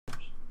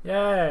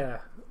Yeah.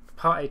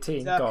 Part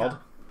 18, Zerka. God.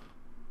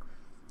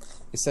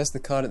 It says the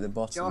card at the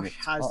bottom. Josh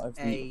it's has part of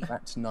a- the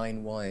Rat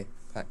 9Y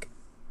pack.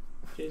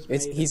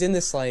 Jizz He's in the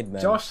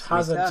Sidemen. Josh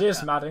has a Zerka.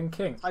 jizz madden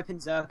kink. Type in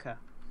Zerka.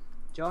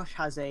 Josh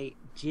has a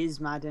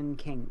Jizmadden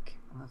kink.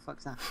 What the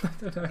fuck's that?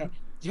 Okay.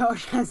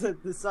 Josh has the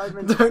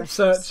Sidemen Don't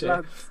search it.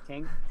 slugs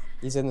kink.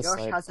 He's in the Josh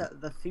Sidemen. has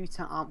the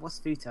Futa arm. What's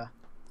Futa?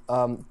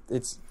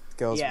 It's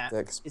girls Yeah.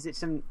 with dicks. Is it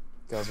some?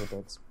 Girls with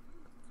dicks.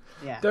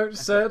 Yeah. Don't okay.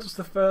 search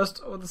the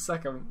first or the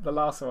second, the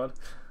last one.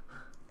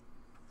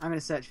 I'm gonna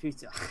search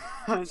Futa.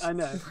 I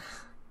know.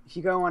 If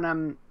you go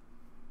on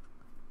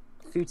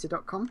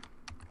Futa.com.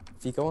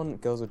 If you go on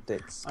girls with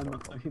dicks. I'm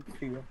not typing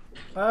Futa.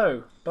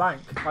 Oh,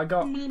 blank. I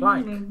got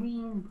blank.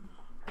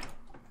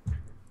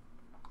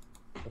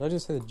 Did I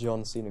just hear the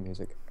John Cena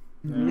music?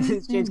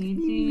 It's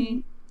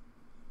James.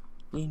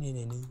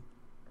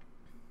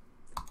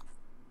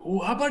 Oh,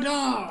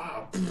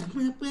 habada!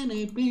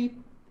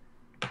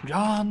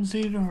 John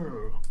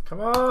Cena.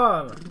 Come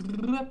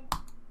on.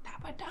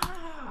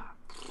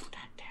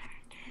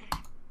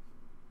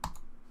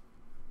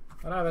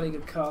 I don't have any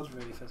good cards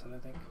really for this, I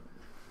don't think.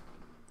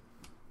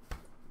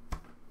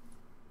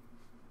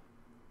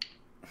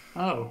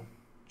 Oh,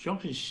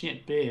 Josh's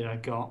shit beard I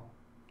got.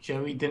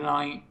 Joey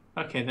denying.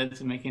 Okay, that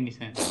doesn't make any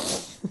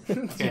sense.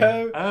 Okay.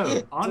 Joe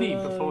Oh,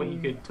 Arnie, before he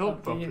could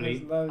talk Arnie properly,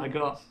 has loads. I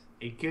got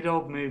a good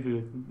old movie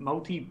with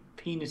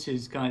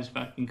multi-penises, guys,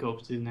 fucking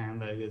corpses and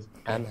hamburgers.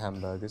 And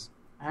hamburgers.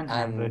 And And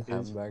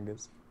hamburgers.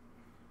 hamburgers.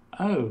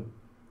 Oh,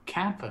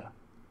 Kappa.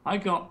 I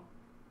got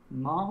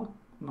Marks?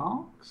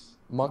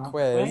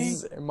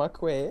 Marquez. My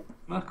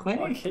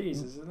Marquez?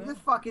 keys, isn't What the it?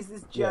 fuck is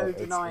this Yeah, Joe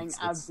it's- denying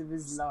it's- abs of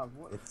his love?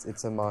 What?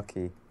 It's a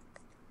marquee.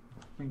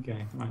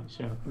 Okay, right,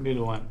 sure.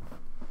 Middle one.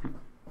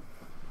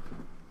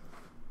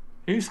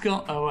 Who's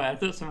got... Oh, wait, I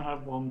thought someone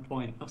had 1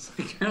 point. I was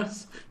like,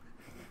 yes.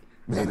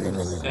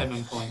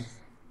 7 points.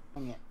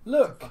 Hang it.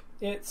 Look,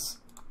 it's...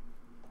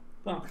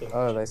 Fuck it.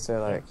 Oh, they say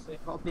like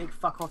I've got a big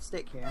fuck off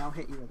stick here, and I'll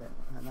hit you with it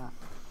like that.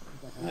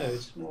 No,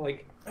 it's more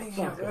like...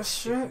 Yeah, that's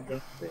shit.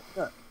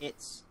 Look,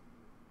 it's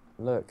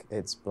look,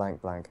 it's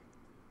blank blank.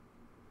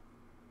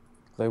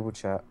 Global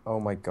chat. Oh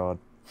my god.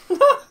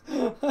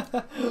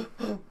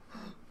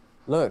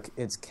 Look,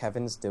 it's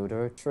Kevin's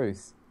dildo of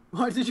truth.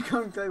 why did you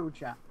go in global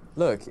chat?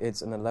 Look,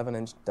 it's an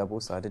 11-inch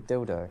double-sided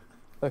dildo.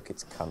 Look,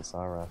 it's cunts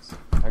our ass.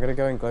 I'm gonna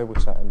go in global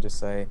chat and just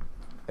say,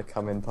 "I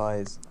come in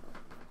pies."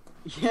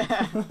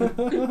 Yeah.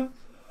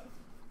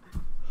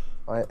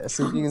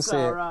 See if you can see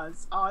it.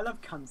 Cunts. Oh, I love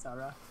cunts,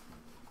 Sarah.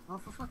 Oh,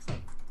 for fuck's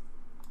sake.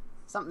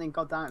 Something,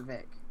 goddamn it,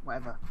 Vic.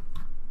 Whatever.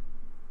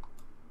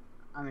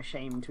 I'm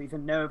ashamed to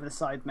even know of the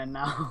Sidemen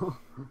now.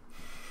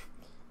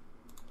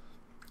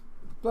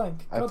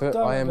 Blank. I God put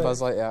damn I am it.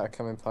 Buzz Lightyear, I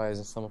come in pies,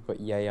 and someone put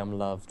yay I'm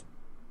loved.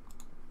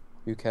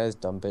 Who cares,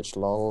 dumb bitch,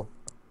 lol.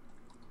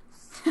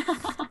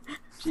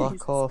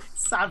 Fuck off.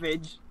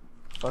 Savage.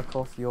 Fuck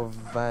off your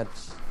vag,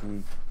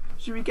 you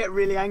Should we get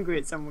really angry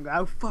at someone? Go,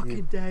 how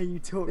fucking dare you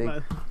talk big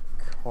like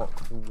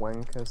cock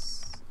wanker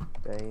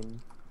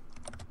stain.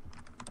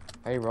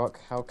 Hey Rock,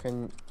 how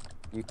can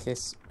you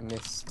kiss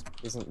mist?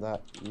 Isn't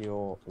that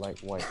your like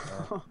white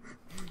hair?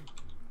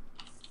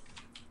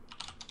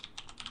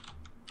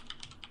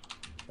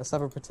 Let's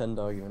have a pretend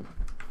argument.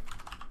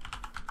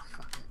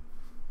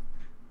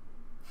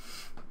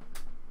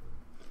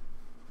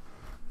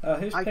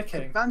 Who's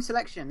picking? Confirm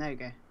selection, there you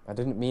go. I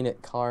didn't mean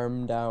it,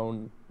 calm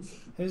down.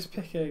 Who's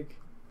picking?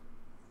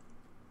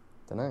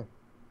 Dunno.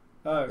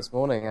 Oh, This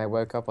morning I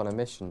woke up on a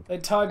mission.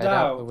 it timed Head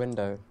out the out.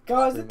 window.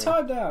 Guys, it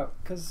screaming. timed out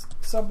because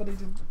somebody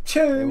didn't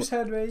choose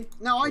Henry.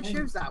 No, I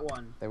chose that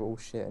one. They were all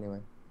shit anyway.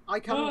 I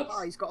come What?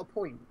 oh, he's got a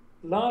point.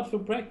 Lard for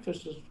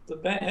breakfast was the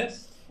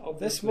best, This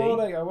obviously.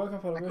 morning I woke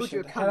up on I a called you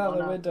mission, a head cunt out the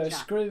on our window, chat.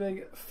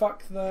 screaming,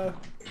 "Fuck the."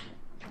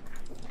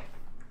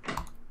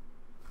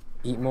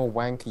 Eat more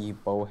wanker, you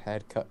bowl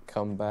haircut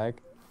cumbag.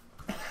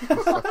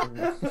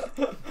 That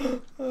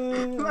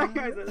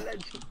guy's a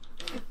legend.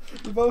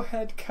 The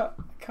bowhead cut.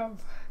 Come.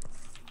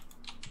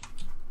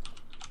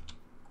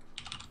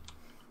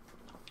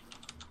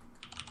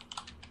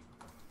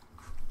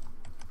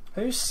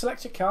 Who's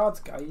select your cards,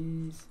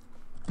 guys?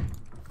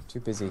 Too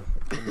busy.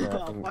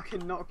 I'll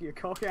fucking knock your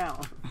cock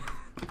out.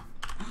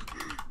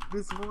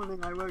 This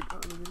morning I woke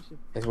up on a mission.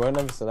 It won't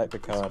ever select a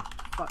card.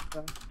 Fuck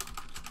that.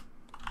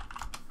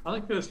 I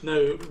think there's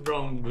no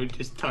wrong with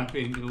just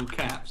typing in all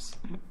caps.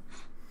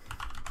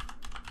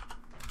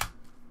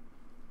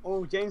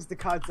 Oh, James, the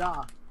cards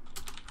are.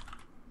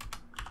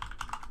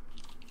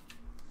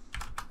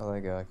 Oh, there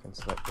you go, I can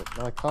select it.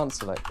 No, I can't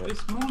select it.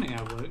 This morning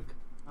I woke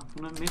up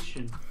on a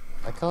mission.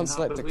 I can't And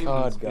select a unbelievably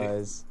card, speak-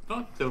 guys.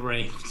 Fuck the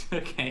raped,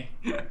 okay.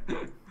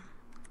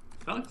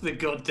 Fuck the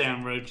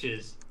goddamn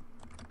roaches.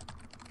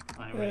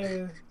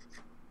 Anyway,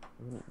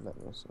 Let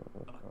me select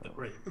a fuck the card.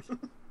 raped.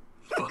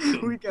 Fuck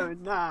 'em. We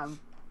going nam.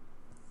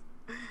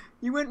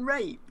 You went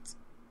raped.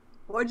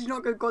 Why did you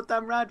not go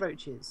goddamn rad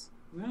roaches?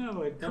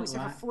 No, I Come don't see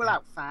a like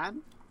Fallout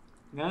fan.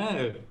 it.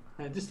 No,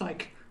 I just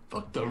like,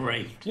 fuck the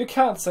raped. You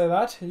can't say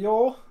that.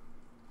 You're.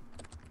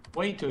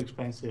 Way too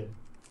expensive.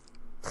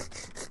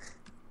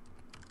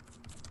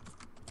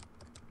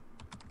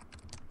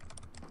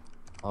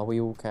 Are we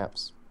all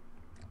caps?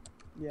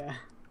 Yeah.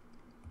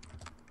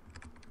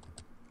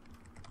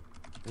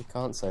 You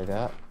can't say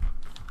that.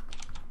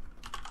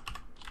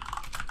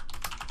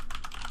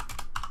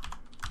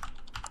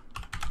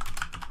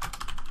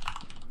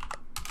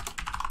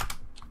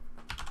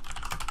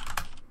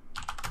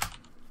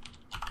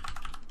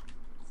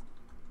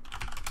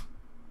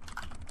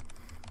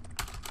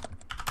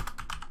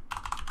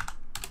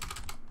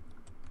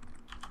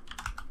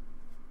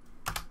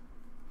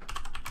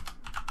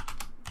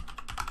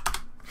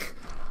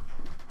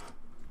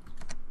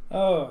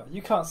 Oh,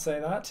 you can't say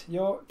that.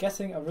 You're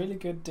getting a really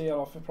good deal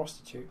off a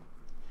prostitute.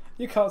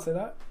 You can't say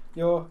that.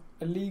 You're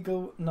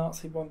illegal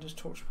Nazi bondage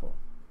torture porn.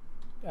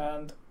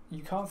 And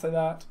you can't say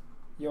that.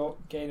 You're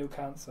anal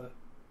cancer.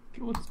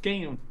 What's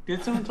anal?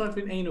 Did someone type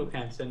in anal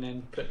cancer and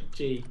then put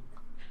G?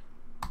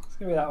 It's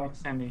gonna be that one.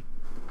 Sandy.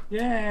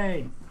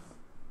 Yay!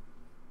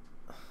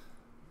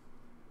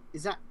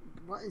 Is that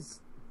what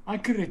is? I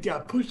could have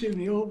got pushed in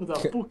the over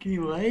that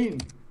fucking lane.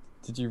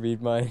 Did you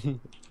read mine?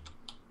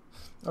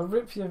 I'll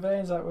rip your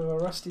veins out with a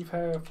rusty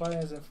pair of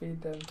pliers and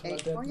feed them to my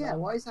dead Oh yeah, man.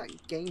 what is that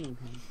gaming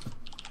pen?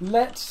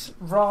 Let's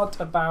rod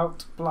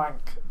about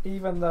blank,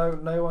 even though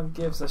no one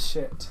gives a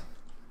shit.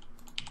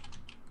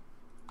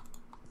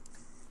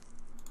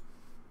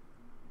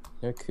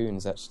 You know,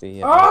 coon's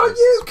actually. Oh,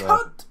 you racist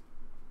word.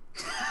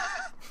 cunt!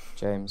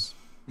 James.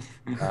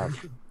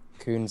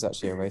 Coon's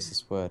actually a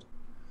racist word.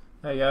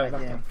 There you go.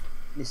 Yeah.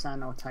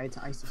 Nissan are tied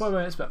to ISIS. 4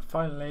 minutes, but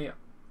finally,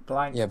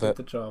 blank Yeah, did but-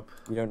 the job.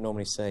 You don't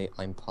normally say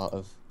I'm part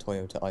of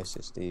Toyota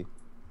ISIS, do you?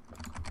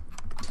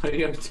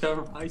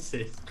 Toyota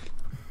ISIS.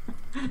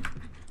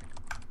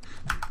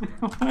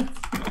 What?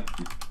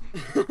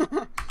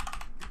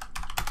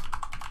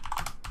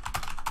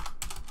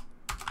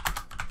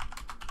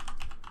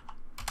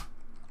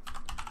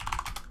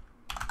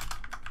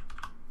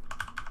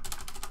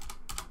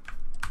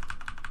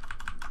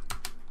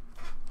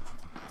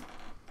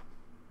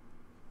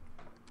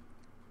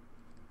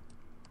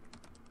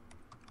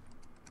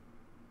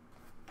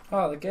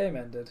 Oh, the game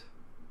ended.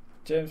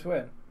 James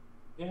win.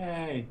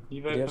 Yay!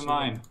 You vote Yeah, for she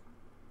mine.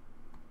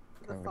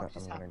 What the fuck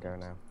just I'm gonna happened? go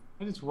now.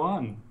 I just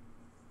won.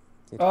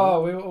 Did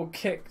Oh, we were all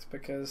kicked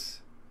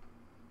because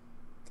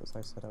Because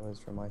I said I was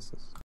from ISIS.